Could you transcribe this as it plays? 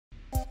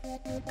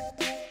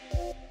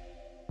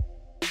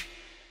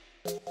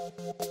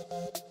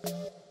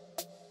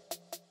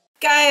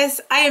Guys,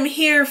 I am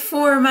here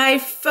for my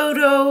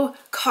photo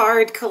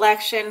card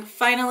collection.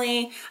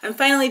 I'm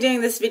finally doing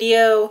this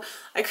video.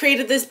 I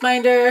created this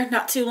binder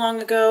not too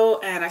long ago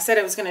and I said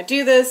I was going to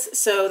do this,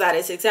 so that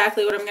is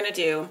exactly what I'm going to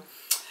do.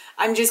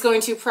 I'm just going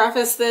to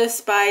preface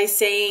this by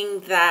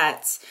saying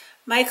that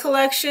my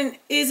collection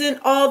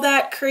isn't all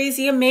that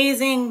crazy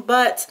amazing,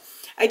 but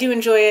I do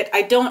enjoy it.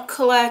 I don't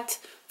collect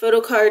photo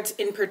cards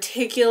in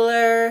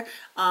particular.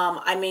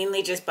 I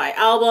mainly just buy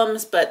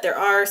albums, but there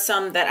are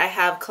some that I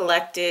have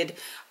collected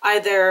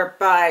either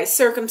by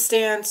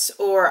circumstance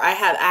or I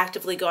have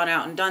actively gone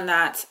out and done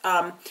that.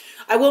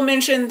 I will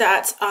mention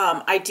that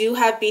I do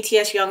have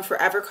BTS Young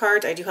Forever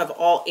cards. I do have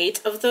all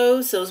 8 of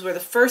those. Those were the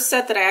first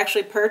set that I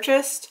actually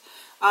purchased,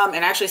 and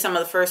actually some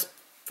of the first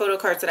photo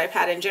cards that I've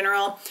had in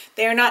general.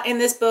 They are not in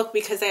this book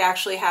because I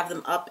actually have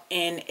them up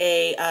in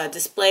a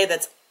display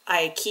that's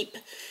I keep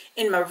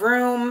in my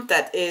room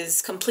that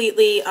is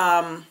completely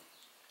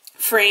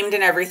framed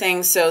and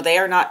everything, so they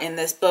are not in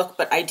this book,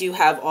 but I do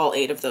have all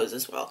 8 of those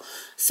as well.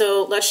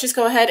 So let's just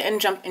go ahead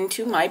and jump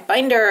into my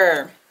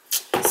binder.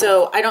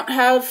 So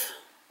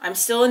I'm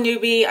still a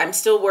newbie, I'm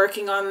still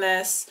working on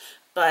this,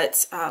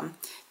 but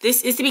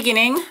this is the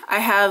beginning. I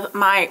have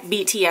my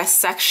BTS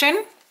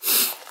section,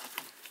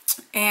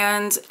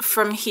 and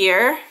from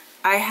here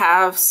I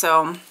have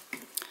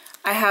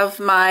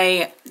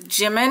my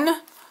Jimin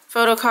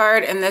photo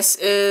card, and this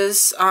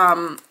is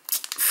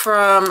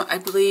from, I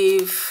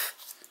believe,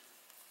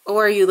 Oh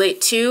Are You Late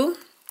Too?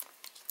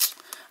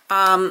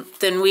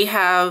 Then we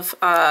have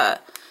another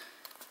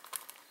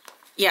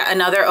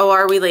Oh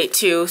Are We Late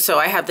Too. So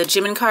I have the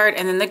Jimin card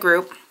and then the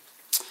group.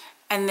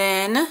 And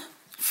then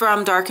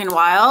from Dark and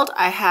Wild,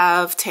 I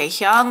have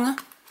Taehyung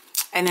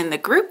and then the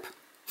group.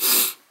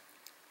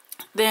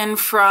 Then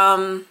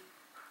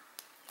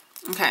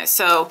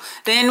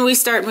then we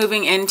start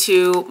moving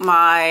into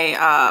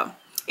my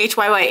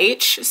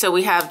HYYH. So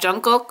we have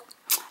Jungkook,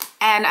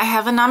 and I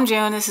have a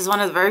Namjoon. This is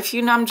one of the very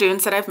few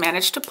Namjoons that I've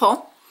managed to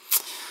pull.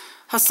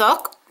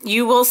 Hasok,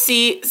 you will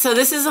see, so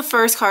this is the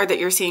first card that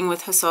you're seeing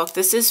with Hasok.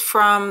 This is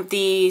from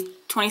the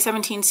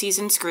 2017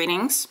 season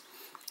screenings.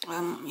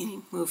 Let me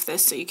move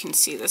this so you can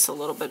see this a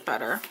little bit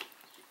better.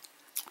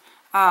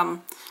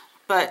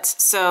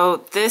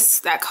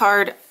 That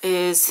card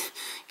is,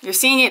 you're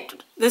seeing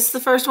it, this is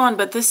the first one,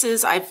 but this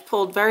is, I've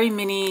pulled very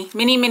many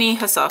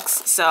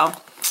Hasoks. So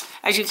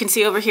as you can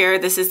see over here,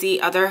 this is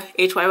the other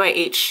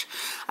HYYH.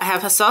 I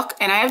have Hasok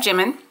and I have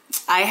Jimin.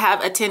 I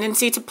have a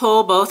tendency to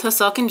pull both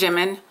Hasok and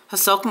Jimin.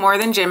 Hasok more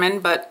than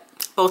Jimin, but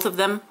both of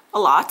them a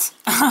lot.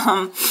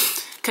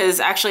 Because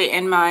actually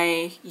in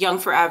my Young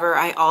Forever,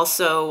 I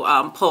also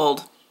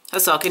pulled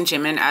Hasok and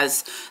Jimin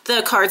as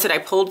the cards that I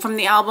pulled from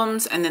the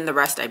albums, and then the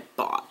rest I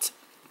bought.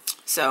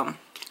 So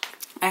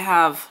I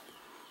have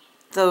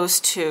those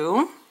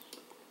two.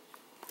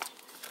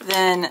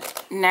 Then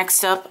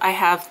next up I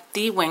have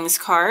the Wings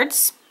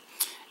cards,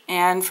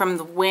 and from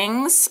the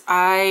Wings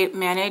I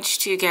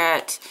managed to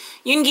get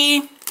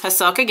Yoongi,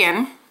 Hasok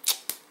again,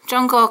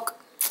 Jungkook,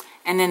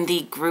 and then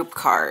the group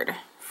card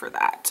for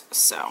that.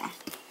 So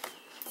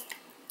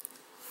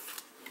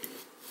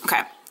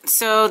okay,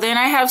 so then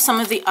I have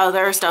some of the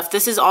other stuff.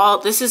 This is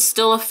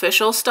still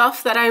official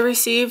stuff that I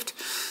received.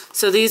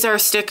 So these are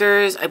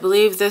stickers. I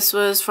believe this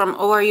was from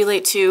Oh Are You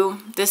Late Too?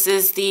 This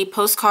is the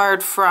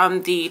postcard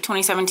from the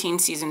 2017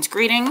 season's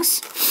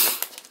greetings.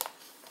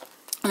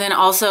 And then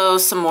also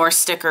some more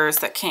stickers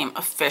that came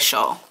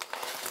official.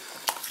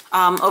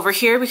 Over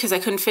here, because I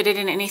couldn't fit it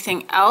in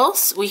anything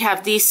else, we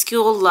have the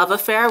School Love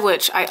Affair,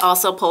 which I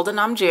also pulled a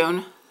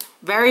Namjoon.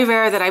 Very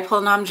rare that I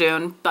pull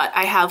Namjoon, but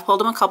I have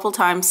pulled them a couple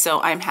times,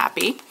 so I'm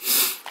happy.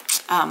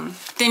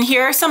 Then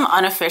here are some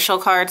unofficial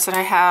cards that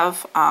I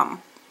have.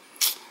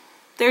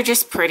 They're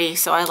just pretty,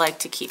 so I like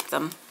to keep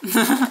them.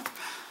 Some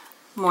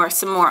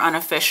more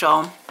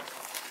unofficial.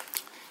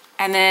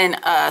 And then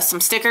some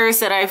stickers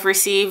that I've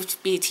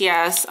received,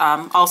 BTS,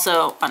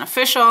 also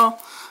unofficial,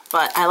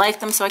 but I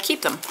like them, so I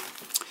keep them.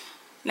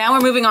 Now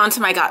we're moving on to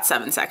my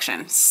GOT7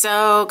 section.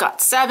 So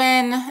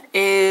GOT7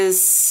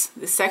 this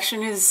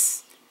section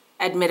is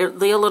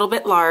admittedly a little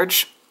bit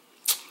large.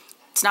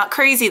 It's not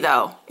crazy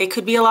though. It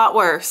could be a lot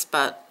worse,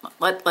 but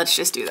let's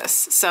just do this.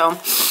 So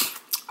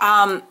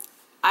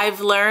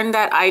I've learned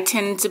that I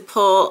tend to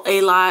pull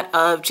a lot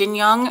of Jin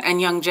Young and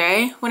Young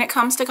Jae when it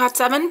comes to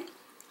GOT7,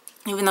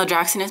 even though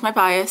Jackson is my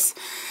bias.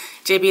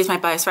 JB is my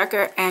bias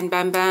wrecker, and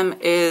Bam Bam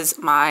is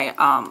my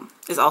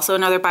is also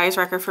another bias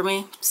wrecker for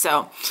me.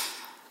 So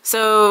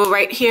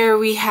right here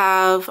we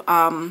have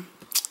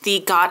the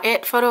Got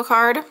It photo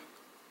card,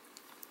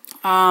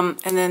 and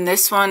then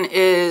this one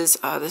is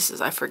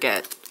I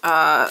forget,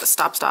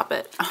 Stop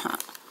It.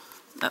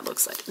 That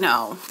looks like,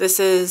 no, this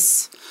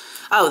is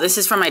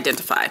from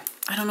Identify.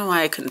 I don't know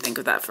why I couldn't think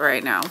of that for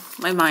right now.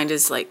 My mind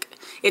is like,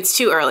 it's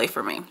too early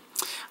for me.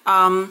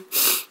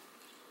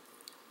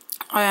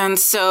 And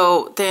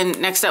so then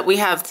next up we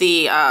have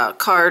the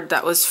card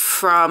that was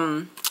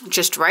from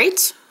Just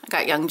Right. I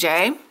got Young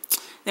Jae.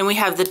 Then we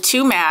have the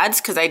two Mads,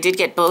 because I did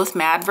get both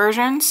Mad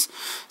versions.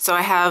 So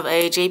I have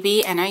a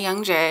JB and a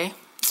Young J.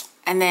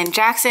 And then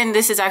Jackson,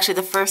 this is actually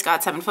the first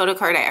GOT7 photo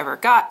card I ever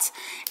got.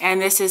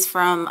 And this is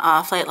from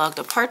Flight Log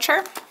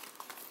Departure.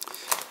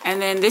 And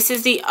then this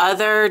is the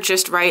other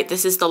Just Right.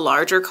 This is the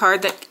larger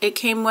card that it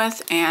came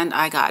with. And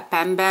I got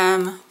Bam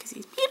Bam, because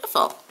he's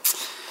beautiful.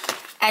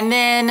 And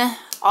then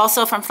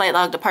also from Flight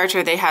Log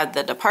Departure, they had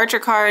the Departure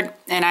card.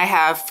 And I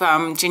have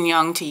from Jin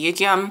Young to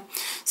Yugyeom.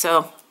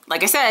 So,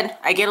 like I said,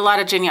 I get a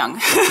lot of Jin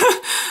Young.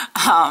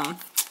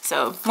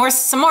 So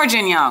some more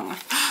Jin Young.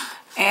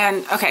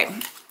 And okay,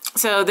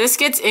 so this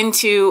gets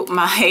into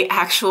my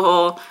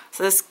actual,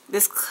 so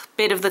this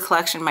bit of the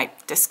collection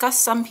might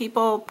disgust some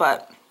people,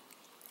 but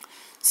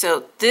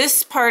so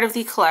this part of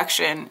the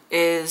collection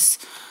is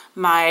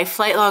my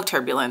Flight Log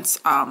Turbulence.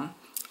 And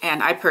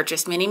I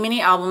purchased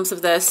many albums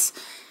of this.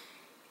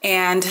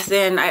 And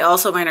then I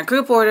also ran a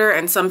group order,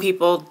 and some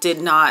people did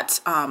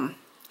not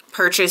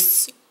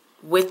purchase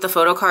with the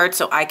photo card,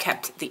 so I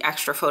kept the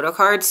extra photo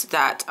cards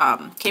that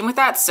came with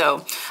that.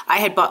 So I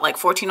had bought like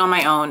 14 on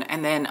my own,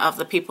 and then of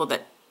the people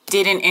that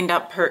didn't end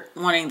up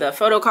wanting the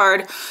photo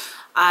card,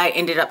 I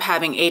ended up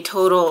having a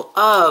total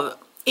of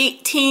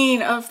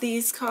 18 of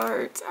these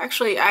cards.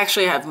 Actually, I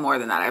actually have more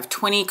than that. I have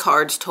 20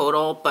 cards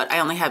total, but I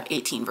only have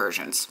 18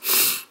 versions.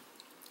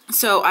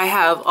 So I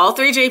have all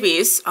three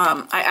JBs.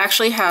 I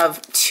actually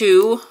have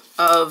 2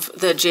 of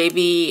the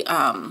JB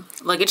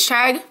luggage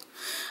tag.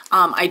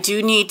 I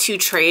do need to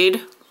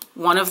trade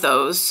one of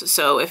those.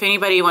 So if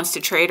anybody wants to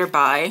trade or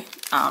buy,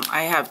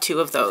 I have 2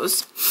 of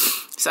those.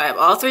 So I have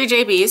all 3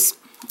 JBs.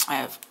 I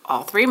have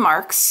all 3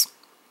 Marks,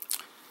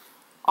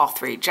 all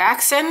 3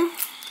 Jackson.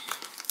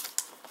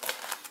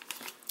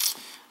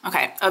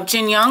 Okay, of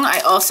Jin Young, I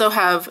also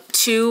have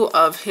 2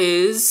 of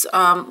his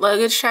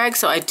luggage tags,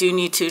 so I do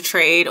need to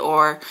trade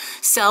or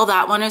sell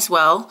that one as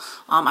well.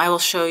 I will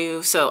show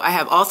you. So I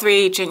have all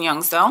 3 Jin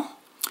Youngs though.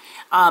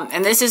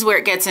 And this is where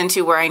it gets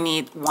into where I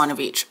need one of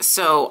each.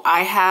 So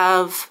I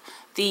have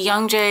the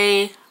Young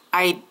J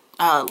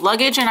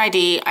luggage and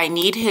ID. I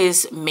need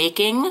his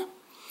making.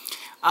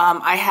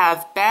 I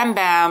have Bam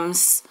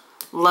Bam's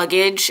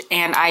luggage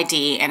and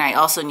ID, and I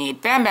also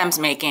need Bam Bam's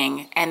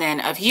making. And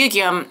then of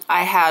Yugyeom,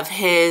 I have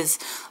his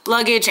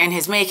luggage and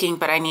his making,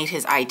 but I need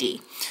his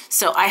ID.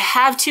 So I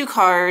have 2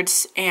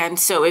 cards, and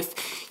so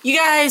if you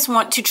guys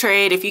want to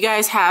trade, if you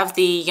guys have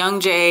the Young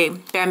J,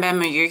 Bam Bam,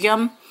 or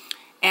Yugyeom,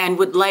 and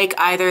would like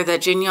either the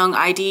Jin Young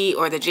ID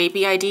or the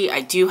JB ID,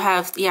 I do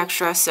have the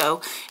extra.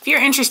 So if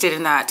you're interested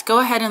in that, go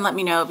ahead and let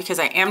me know, because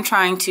I am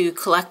trying to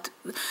collect,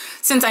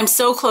 since I'm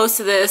so close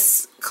to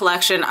this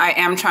collection, I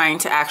am trying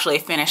to actually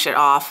finish it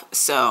off.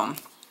 So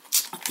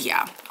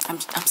yeah, I'm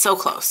so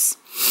close.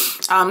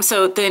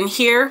 So then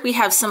here we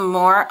have some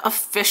more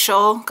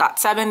official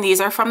GOT7. These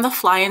are from the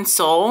Flying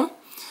Soul.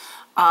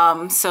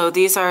 So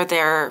these are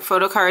their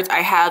photo cards. I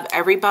have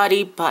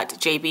everybody but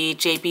JB.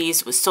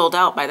 JB's was sold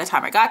out by the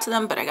time I got to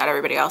them, but I got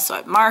everybody else. So I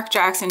have Mark,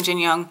 Jackson, Jin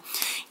Young,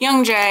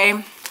 Young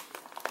J,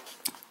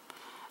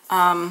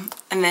 and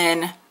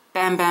then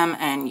Bam Bam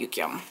and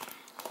Yugyeom.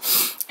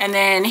 And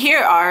then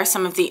here are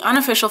some of the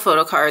unofficial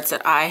photo cards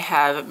that I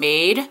have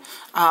made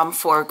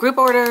for group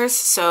orders.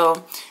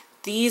 So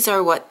these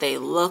are what they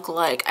look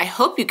like. I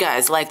hope you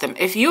guys like them.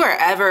 If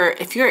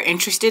you're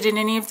interested in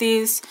any of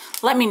these,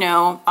 let me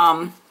know.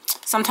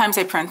 Sometimes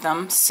I print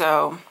them.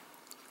 So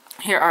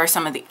here are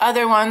some of the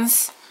other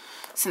ones,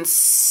 and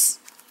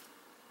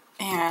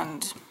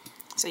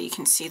so you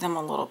can see them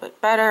a little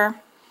bit better.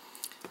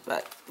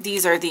 But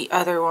these are the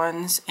other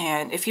ones,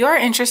 and if you are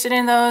interested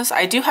in those,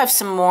 I do have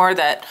some more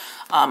that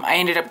I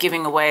ended up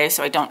giving away,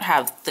 so I don't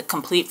have the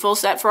complete full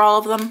set for all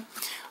of them.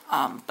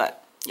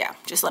 But yeah,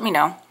 just let me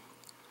know.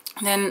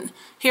 And then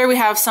here we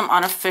have some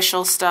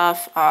unofficial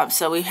stuff.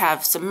 So we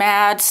have some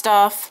Mad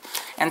stuff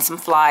and some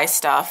Fly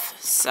stuff.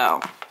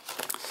 So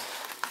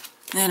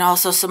then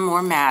also some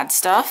more Mad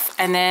stuff.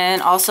 And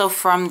then also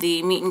from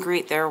the meet and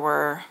greet, there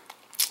were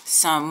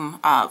some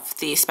of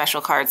the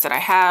special cards that I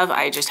have.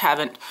 I just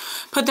haven't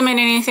put them in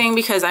anything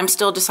because I'm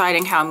still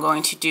deciding how I'm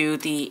going to do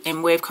the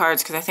M-Wave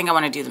cards, because I think I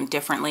want to do them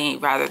differently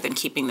rather than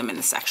keeping them in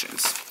the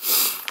sections.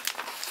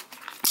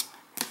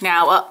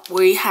 Now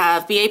we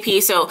have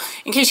BAP. So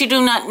in case you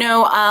do not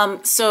know,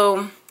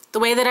 so the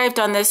way that I've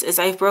done this is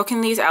I've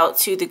broken these out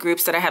to the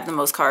groups that I have the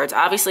most cards.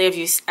 Obviously,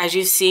 as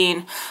you've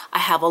seen, I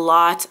have a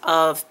lot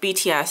of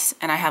BTS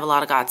and I have a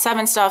lot of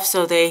GOT7 stuff,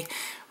 so they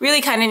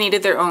really kind of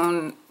needed their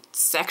own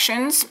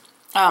sections.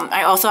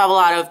 I also have a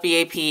lot of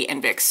BAP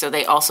and VIX, so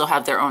they also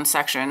have their own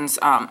sections,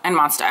 and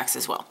Monsta X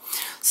as well.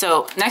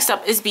 So next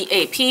up is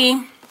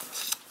BAP.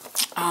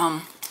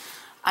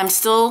 I'm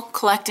still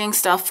collecting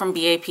stuff from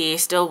BAP,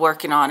 still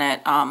working on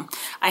it.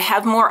 I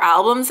have more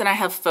albums than I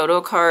have photo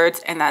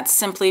cards, and that's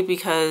simply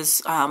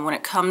because when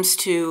it comes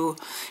to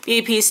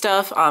BAP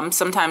stuff,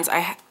 sometimes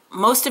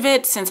most of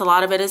it, since a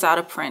lot of it is out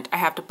of print, I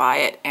have to buy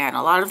it, and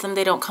a lot of them,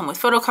 they don't come with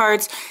photo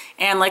cards.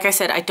 And like I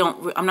said,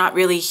 I'm not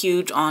really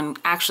huge on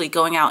actually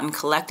going out and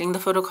collecting the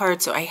photo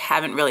cards, so I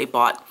haven't really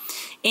bought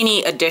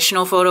any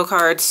additional photo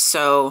cards.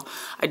 So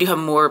I do have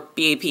more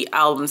BAP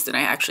albums than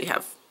I actually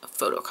have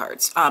photo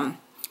cards.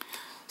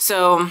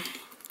 So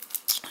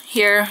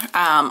here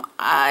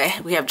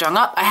we have Jung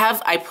Up.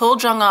 I pull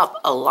Jung Up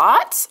a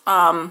lot.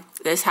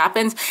 This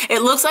happens.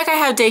 It looks like I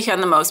have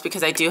Daehyun the most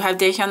because I do have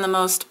Daehyun the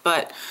most,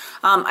 but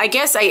I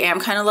guess I am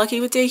kind of lucky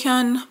with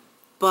Daehyun.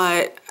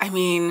 But I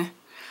mean,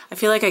 I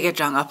feel like I get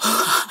Jung Up a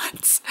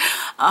lot.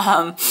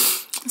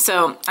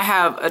 So I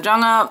have a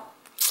Jung Up.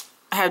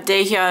 I have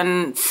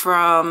Daehyun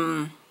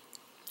from,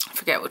 I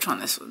forget which one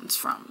this one's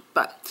from,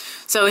 but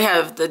so we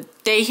have the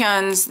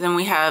Daehyuns, then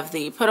we have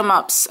the Put 'em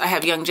Ups. I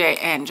have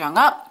Youngjae and Jung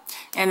Up.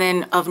 And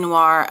then of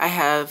Noir, I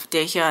have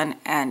Daehyun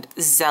and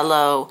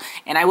Zello.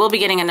 And I will be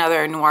getting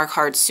another Noir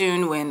card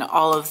soon when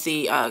all of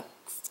the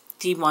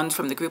ones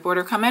from the group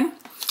order come in.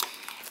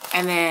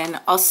 And then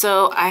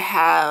also I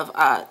have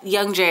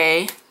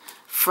Youngjae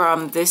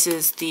from, this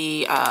is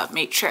the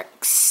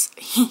Matrix.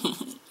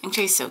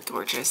 Youngjae's so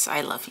gorgeous.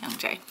 I love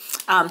Youngjae.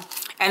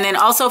 And then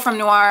also from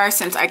Noir,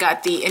 since I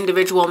got the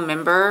individual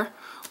member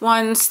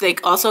ones, they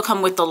also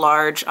come with the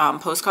large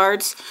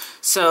postcards.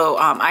 So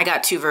I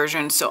got 2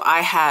 versions. So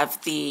I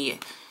have the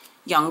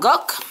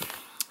Jungkook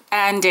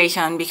and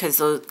Daehyun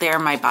because they're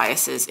my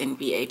biases in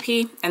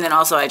BAP. And then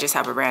also I just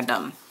have a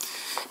random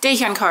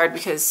Daehyun card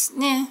because,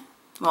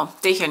 well,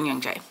 Daehyun,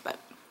 Youngjae. But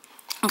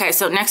okay,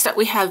 so next up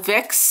we have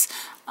VIX.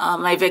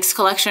 My VIX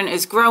collection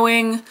is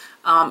growing.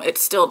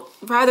 It's still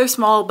rather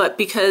small, but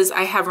because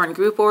I have run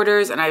group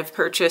orders and I've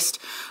purchased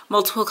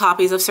multiple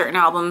copies of certain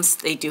albums,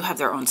 they do have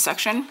their own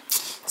section.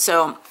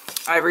 So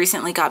I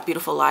recently got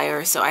Beautiful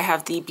Liar, so I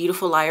have the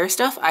Beautiful Liar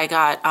stuff. I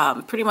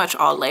got pretty much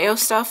all Leo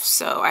stuff,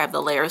 so I have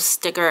the Leo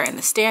sticker and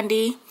the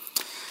standee.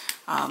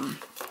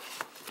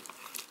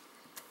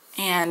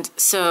 And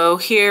so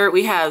here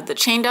we have the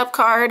Chained Up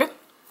card.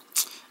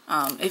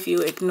 If you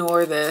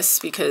ignore this,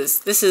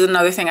 because this is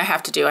another thing I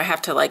have to do. I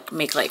have to like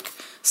make like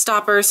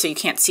stoppers so you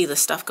can't see the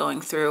stuff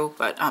going through,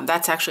 but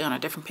that's actually on a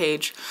different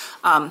page.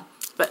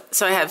 But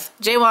so I have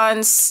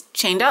Jaewon's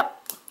Chained Up.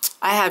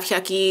 I have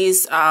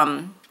Hyuki's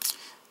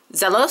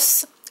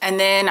Zelos, and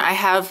then I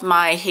have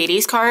my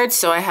Hades cards.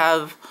 So I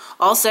have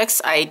all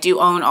 6. I do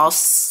own all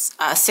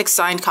 6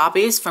 signed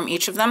copies from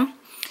each of them.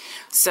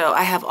 So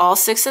I have all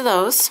 6 of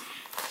those.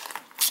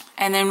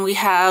 And then we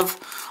have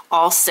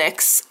all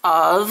 6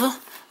 of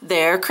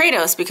their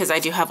Kratos, because I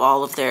do have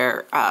all of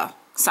their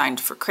signed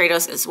for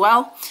Kratos as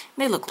well.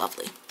 They look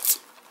lovely.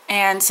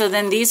 And so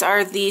then these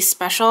are the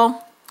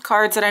special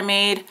cards that I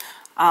made.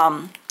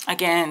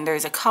 Again,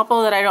 there's a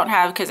couple that I don't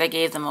have because I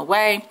gave them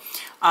away.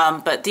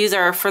 But these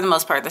are, for the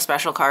most part, the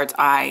special cards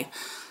I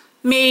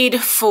made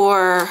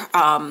for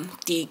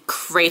the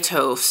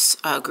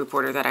Kratos group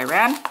order that I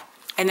ran.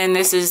 And then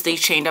this is the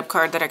Chained Up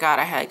card that I got.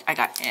 I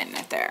got in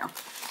it there.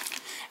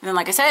 And then,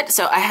 like I said,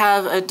 so I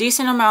have a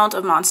decent amount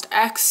of Monsta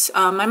X.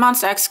 My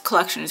Monsta X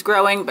collection is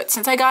growing, but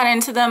since I got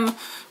into them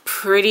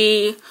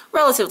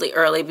relatively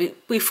early,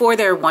 before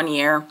their 1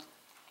 year,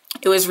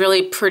 it was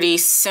really pretty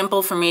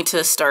simple for me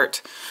to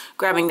start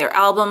grabbing their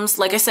albums.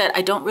 Like I said,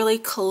 I don't really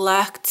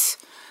collect,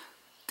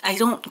 I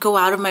don't go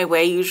out of my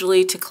way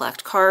usually to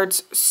collect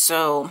cards,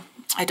 so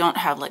I don't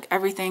have like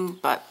everything,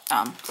 but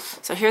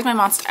so here's my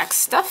Monsta X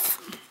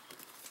stuff.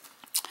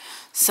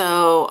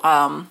 So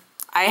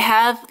I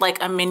have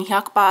like a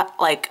Minhyuk bot,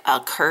 like a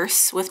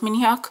curse with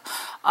Minhyuk.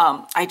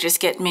 I just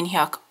get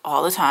Minhyuk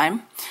all the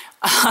time.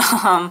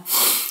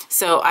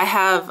 So I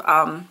have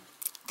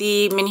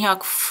the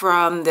Minhyuk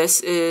from,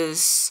 this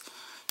is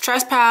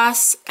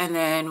Trespass, and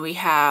then we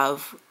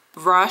have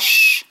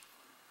Rush,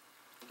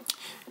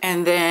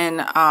 and then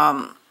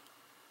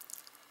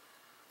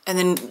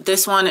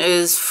this one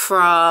is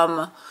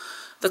from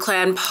the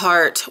Clan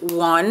Part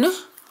 1.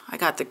 I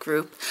got the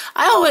group.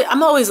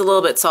 I'm always a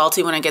little bit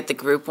salty when I get the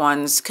group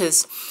ones,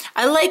 because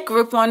I like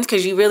group ones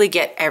because you really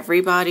get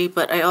everybody,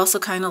 but I also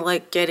kind of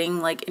like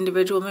getting like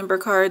individual member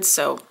cards,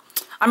 so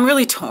I'm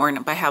really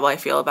torn by how I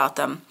feel about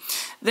them.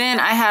 Then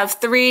I have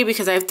 3,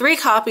 because I have 3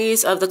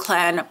 copies of the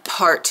Clan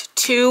Part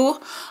 2.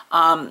 So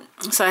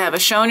I have a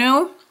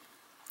Shonu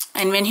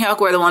and Minhyuk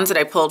were the ones that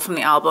I pulled from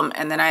the album,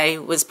 and then I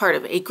was part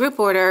of a group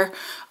order,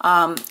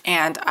 and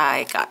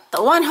I got the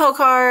Wonho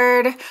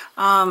card.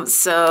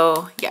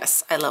 So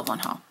yes, I love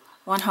Wonho.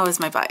 Wonho is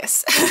my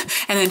bias.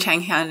 And then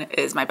Changhyun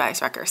is my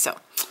bias wrecker. So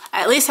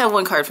I at least have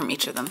 1 card from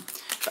each of them.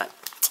 But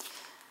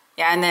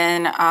yeah, and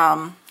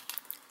then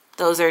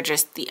those are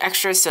just the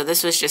extras. So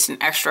this was just an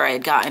extra I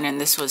had gotten, and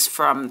this was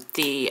from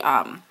the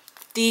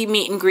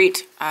meet and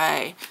greet.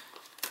 I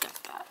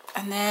got that.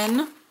 And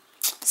then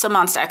some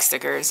Monsta X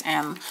stickers,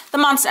 and the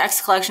Monsta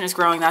X collection is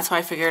growing. That's why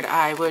I figured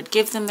I would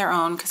give them their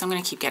own, because I'm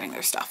going to keep getting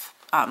their stuff.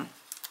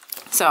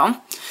 So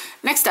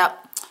next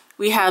up,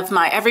 we have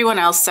my everyone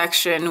else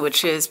section,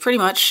 which is pretty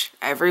much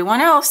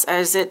everyone else,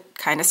 as it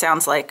kind of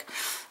sounds like.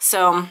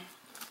 So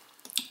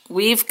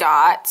we've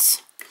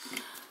got,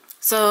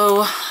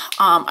 so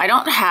I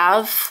don't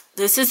have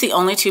This is the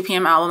only 2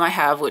 PM album I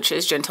have, which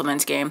is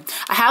Gentleman's Game.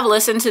 I have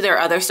listened to their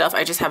other stuff,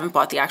 I just haven't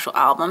bought the actual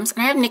albums.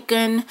 And I have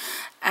Nickun,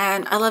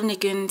 and I love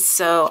Nickun,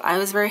 so I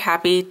was very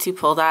happy to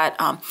pull that.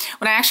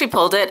 When I actually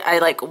pulled it, I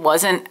like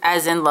wasn't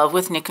as in love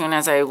with Nickun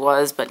as I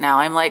was, but now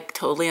I'm like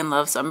totally in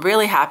love, so I'm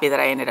really happy that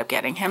I ended up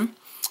getting him.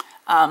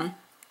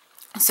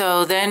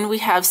 So then we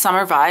have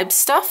Summer Vibes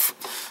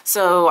stuff.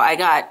 So I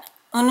got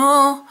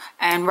Unwoo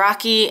and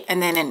Rocky,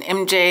 and then an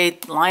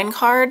MJ line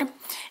card.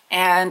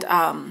 And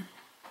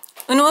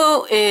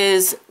Unwoo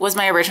was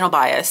my original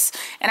bias,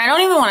 and I don't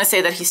even want to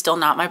say that he's still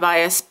not my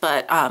bias,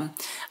 but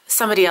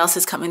somebody else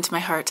has come into my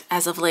heart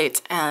as of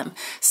late,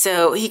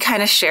 so he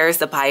kind of shares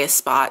the bias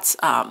spots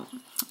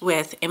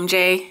with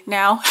MJ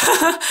now,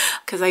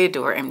 because I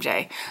adore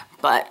MJ.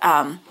 But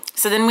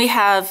so then we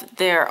have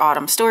their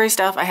autumn story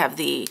stuff. I have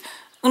the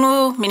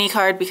Unwoo mini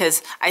card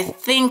because I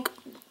think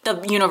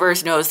the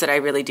universe knows that I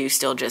really do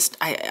still just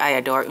I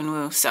adore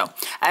Unwoo. So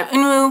I have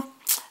Unwoo,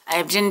 I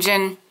have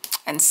Jinjin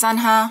and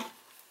Sunha.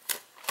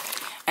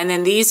 And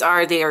then these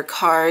are their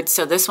cards.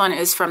 So this one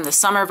is from the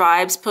Summer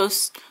Vibes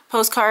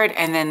postcard,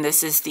 and then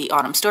this is the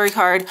Autumn Story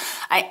card.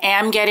 I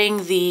am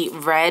getting the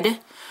red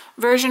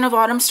version of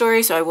Autumn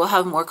Story, so I will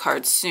have more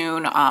cards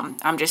soon.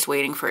 I'm just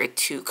waiting for it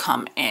to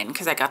come in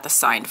because I got the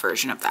signed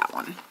version of that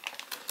one.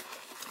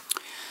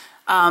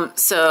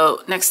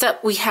 So next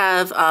up we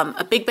have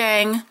a Big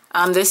Bang.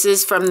 This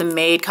is from the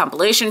Made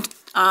compilation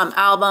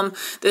album.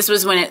 This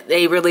was when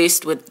they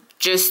released with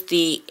just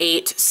the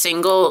 8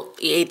 single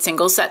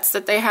sets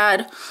that they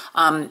had,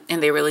 and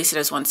they released it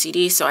as 1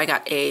 CD, so I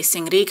got a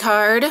Singri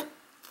card.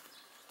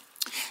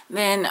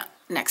 Then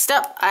next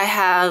up, I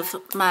have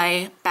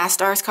my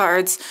Bastars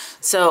cards.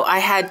 So I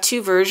had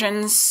 2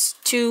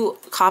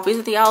 copies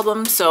of the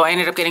album, so I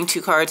ended up getting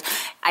 2 cards.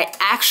 I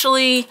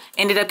actually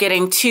ended up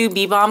getting 2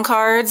 B-Bomb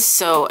cards,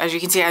 so as you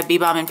can see I have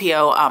B-Bomb and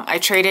P.O. I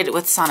traded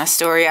with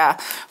Sanastoria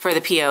for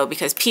the P.O.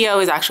 because P.O.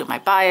 is actually my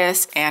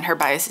bias, and her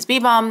bias is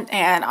B-Bomb,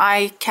 and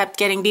I kept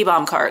getting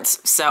B-Bomb cards,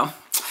 so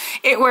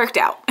it worked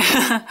out.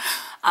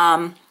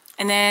 And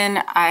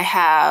then I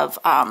have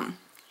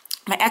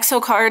my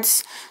EXO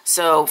cards.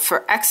 So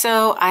for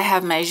EXO, I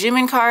have my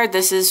Jimin card.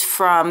 This is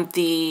from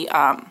the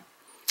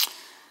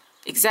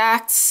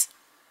Exacts.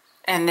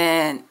 And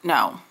then,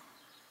 no.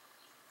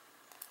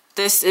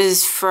 This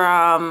is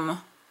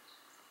from...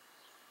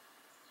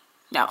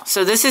 No.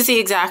 So this is the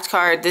Exact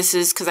card. This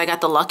is because I got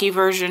the lucky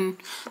version.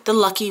 The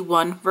lucky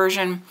one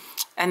version.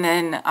 And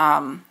then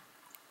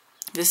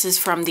this is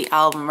from the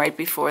album right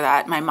before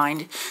that. My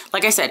mind...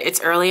 Like I said,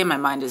 it's early and my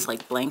mind is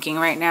like blanking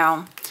right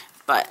now.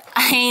 But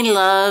I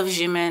love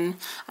Jimin.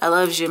 I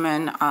love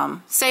Jimin.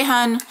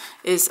 Sehun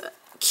is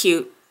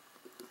cute,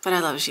 but I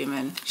love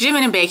Jimin.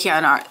 Jimin and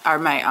Baekhyun are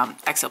my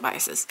EXO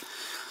biases.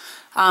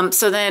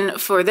 So then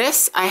for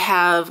this, I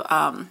have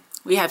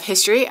we have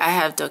history. I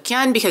have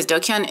Dokyun because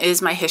Dokyun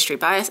is my history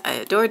bias. I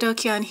adore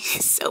Dokyun.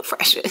 He's so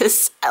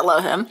precious. I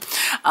love him.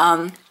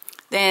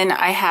 Then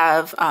I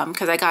have,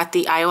 because I got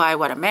the IOI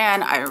What a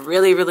Man. I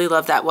really, really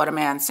love that What a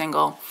Man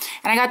single.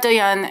 And I got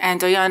Doyeon, and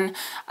Doyeon,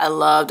 I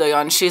love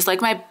Doyeon. She's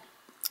like my...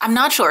 I'm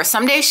not sure.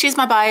 Some days she's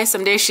my bias.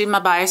 Some days she's my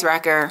bias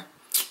wrecker.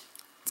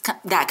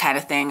 That kind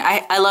of thing.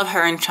 I love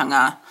her and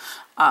Chungha.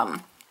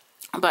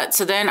 But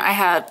so then I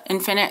have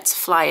Infinite's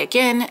Fly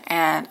Again,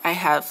 and I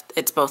have,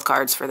 it's both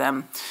cards for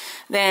them.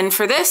 Then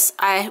for this,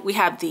 we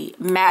have the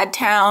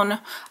Madtown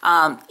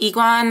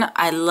Iguan.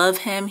 I love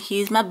him.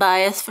 He's my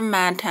bias for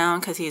Madtown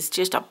because he's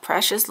just a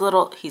precious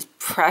little, he's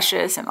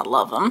precious and I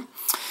love him.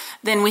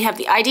 Then we have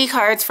the ID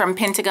cards from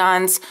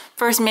Pentagon's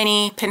first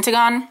mini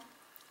Pentagon.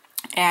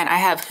 And I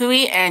have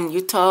Hui and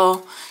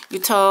Yuto.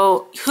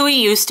 Hui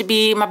used to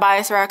be my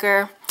bias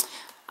wrecker.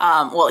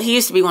 Well, he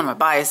used to be one of my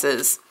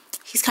biases.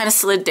 He's kind of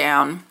slid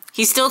down.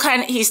 He's still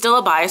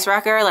a bias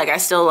wrecker. Like, I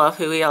still love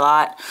Hui a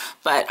lot.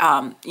 But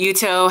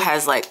Yuto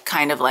has like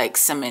kind of like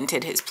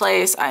cemented his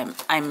place. I'm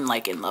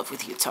like in love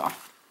with Yuto.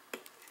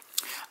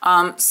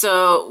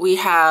 So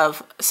we've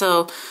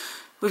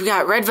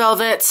got Red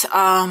Velvet.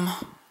 I'm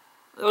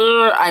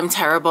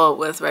terrible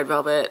with Red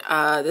Velvet.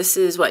 This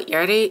is what,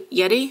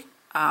 Yeti?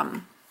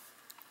 I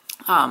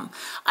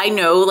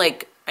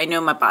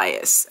know my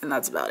bias, and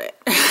that's about it.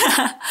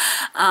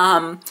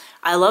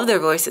 I love their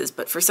voices,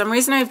 but for some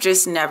reason I've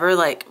just never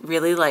like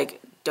really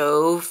like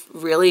dove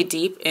really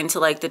deep into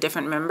like the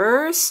different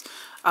members.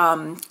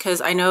 Because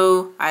I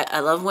know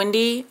I love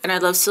Wendy and I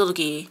love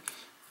Seulgi,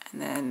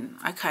 and then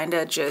I kind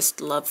of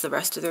just love the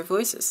rest of their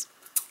voices.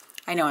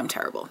 I know I'm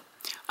terrible.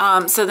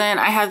 So then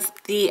I have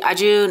the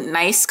Aju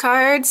Nice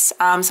cards.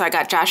 So I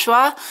got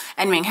Joshua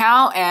and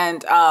Minghao,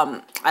 and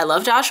I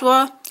love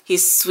Joshua.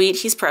 He's sweet,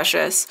 he's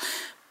precious,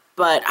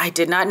 but I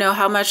did not know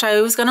how much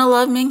I was gonna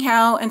love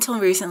Minghao until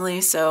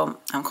recently, so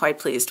I'm quite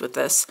pleased with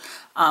this.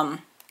 And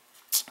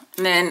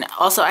then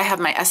also I have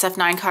my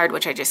SF9 card,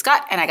 which I just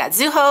got, and I got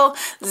Zuho.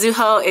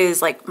 Zuho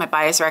is like my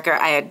bias wrecker.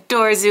 I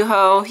adore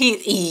Zuho.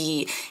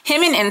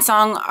 Him and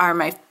Insong are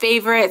my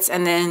favorites,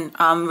 and then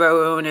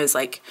Rowoon is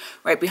like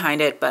right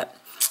behind it, but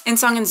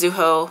Insong and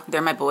Zuho,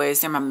 they're my boys,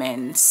 they're my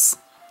mens.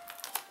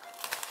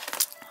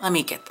 Let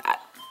me get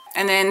that.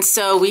 And then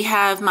so we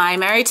have my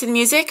Married to the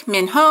Music,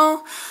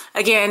 Minho.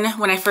 Again,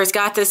 when I first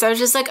got this, I was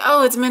just like,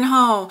 oh, it's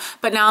Minho.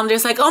 But now I'm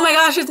just like, oh my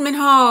gosh, it's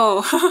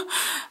Minho.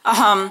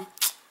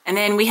 And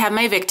then we have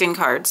my Victon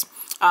cards.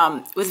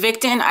 With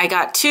Victon, I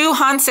got 2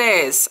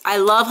 Hanse's. I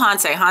love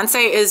Hanse. Hanse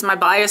is my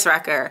bias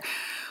wrecker.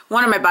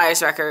 One of my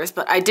bias wreckers,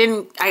 but I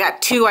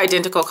got 2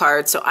 identical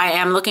cards, so I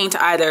am looking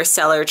to either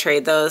sell or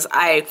trade those.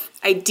 I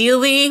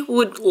ideally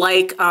would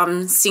like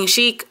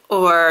Singshik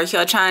or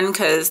Hyochan,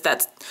 because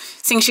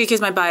Singshik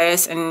is my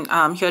bias and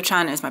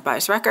Hyochan is my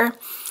bias wrecker.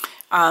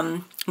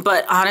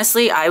 But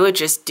honestly, I would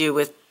just do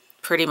with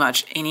pretty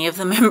much any of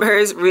the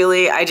members,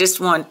 really. I just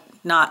want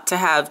not to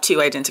have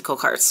 2 identical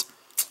cards,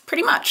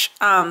 pretty much.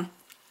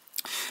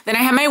 Then I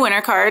have my winner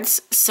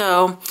cards.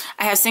 So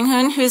I have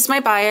Singhoon, who's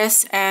my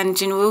bias, and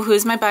Jinwoo,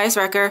 who's my bias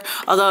wrecker.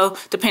 Although,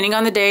 depending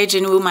on the day,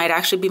 Jinwoo might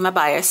actually be my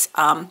bias.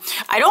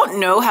 I don't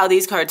know how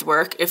these cards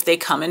work, if they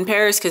come in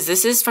pairs, because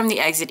this is from the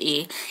Exit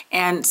E.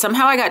 And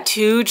somehow I got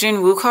 2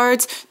 Jinwoo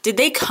cards. Did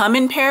they come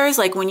in pairs?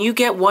 Like, when you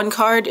get one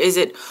card, is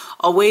it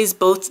always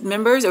both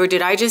members? Or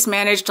did I just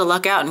manage to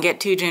luck out and get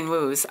 2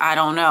 Jinwoos? I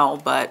don't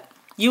know, but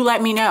you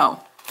let me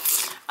know.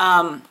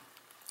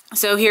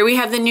 So here we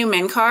have the new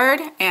Min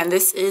card, and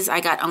this is, I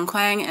got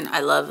Eunkwang, and I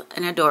love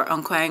and adore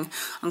Eunkwang.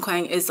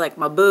 Eunkwang is like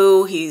my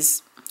boo.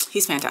 He's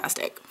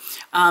fantastic.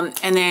 And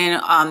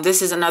then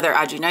this is another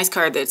Aju Nice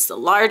card. That's the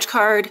large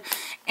card,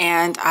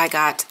 and I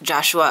got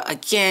Joshua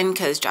again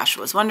because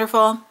Joshua's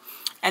wonderful.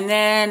 And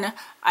then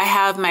I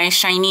have my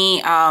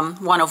shiny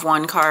 1 of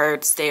 1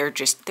 cards. They're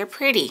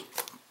pretty.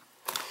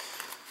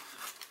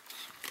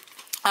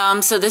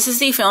 So this is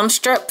the film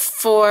strip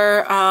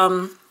for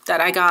that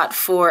I got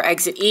for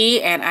Exit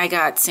E, and I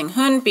got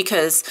Singhoon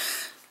because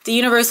the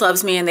universe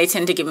loves me and they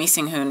tend to give me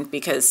Singhoon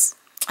because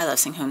I love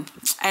Singhoon.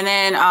 And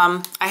then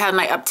I have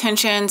my Up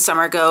Tension,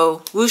 Summer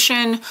Go,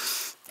 Wooshin,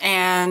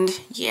 and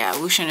yeah,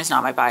 Wooshin is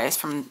not my bias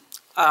from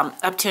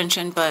Up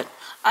Tension, but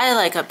I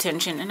like Up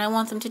Tension and I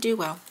want them to do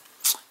well.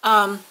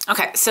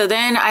 Okay, so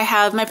then I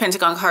have my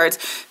Pentagon cards.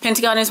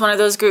 Pentagon is one of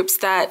those groups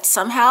that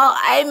somehow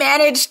I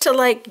managed to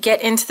like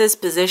get into this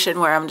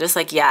position where I'm just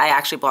like, yeah, I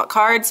actually bought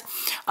cards.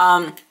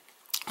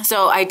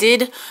 So I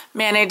did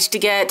manage to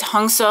get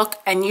Hongseok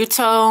and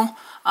Yuto,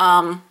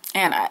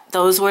 and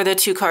those were the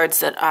 2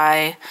 cards that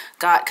I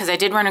got because I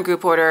did run a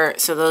group order.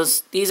 So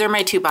these are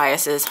my 2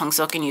 biases,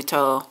 Hongseok and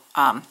Yuto.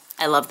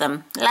 I love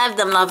them,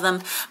 love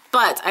them.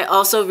 But I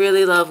also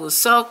really love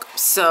Woosok,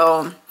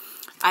 so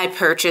I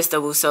purchased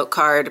the Woosok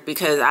card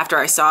because after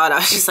I saw it, I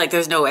was just like,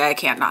 there's no way I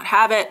can't not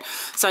have it.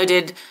 So I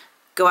did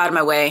go out of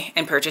my way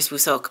and purchase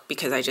Woosok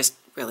because I just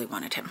really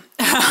wanted him.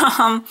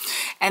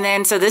 And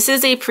then, so this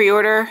is a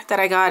pre-order that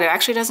I got. It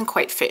actually doesn't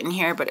quite fit in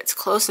here, but it's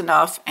close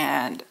enough,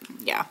 and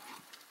yeah.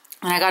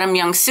 And I got him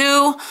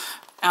Youngsu.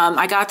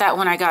 I got that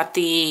when I got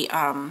the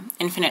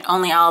Infinite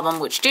Only album,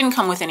 which didn't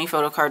come with any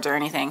photo cards or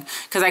anything,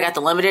 because I got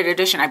the limited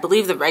edition. I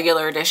believe the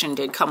regular edition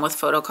did come with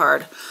photo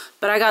card,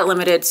 but I got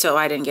limited, so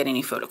I didn't get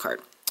any photo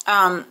card.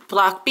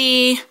 Block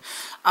B,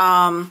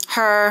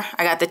 her,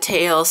 I got the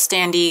tail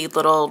standy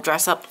little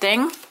dress up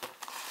thing.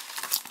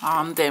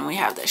 Then we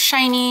have the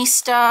shiny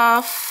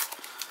stuff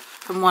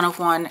from 1 of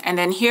 1. And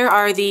then here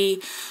are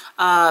the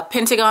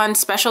Pentagon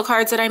special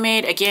cards that I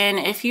made. Again,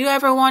 if you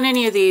ever want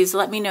any of these,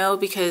 let me know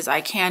because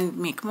I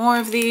can make more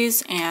of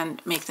these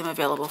and make them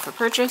available for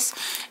purchase.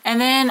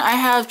 And then I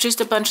have just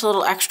a bunch of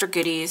little extra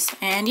goodies.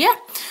 And yeah,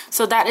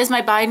 so that is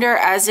my binder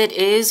as it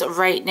is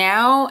right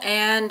now.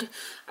 And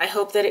I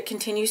hope that it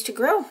continues to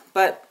grow.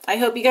 But I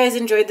hope you guys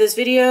enjoyed this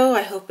video.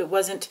 I hope it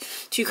wasn't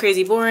too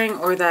crazy boring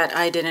or that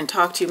I didn't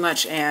talk too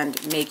much and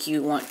make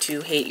you want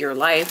to hate your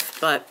life.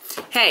 But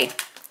hey,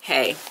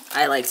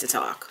 I like to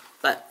talk.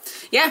 But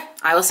yeah,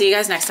 I will see you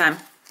guys next time.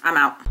 I'm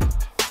out.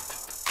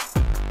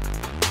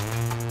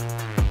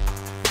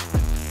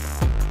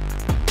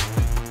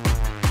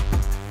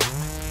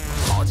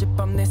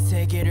 어젯밤 내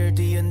세계를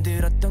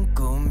뒤흔들었던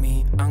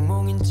꿈이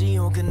악몽인지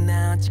혹은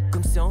아직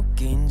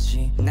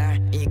꿈속인지 날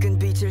익은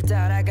빛을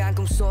따라간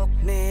꿈속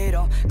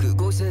미러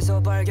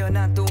그곳에서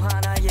발견한 또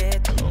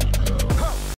하나의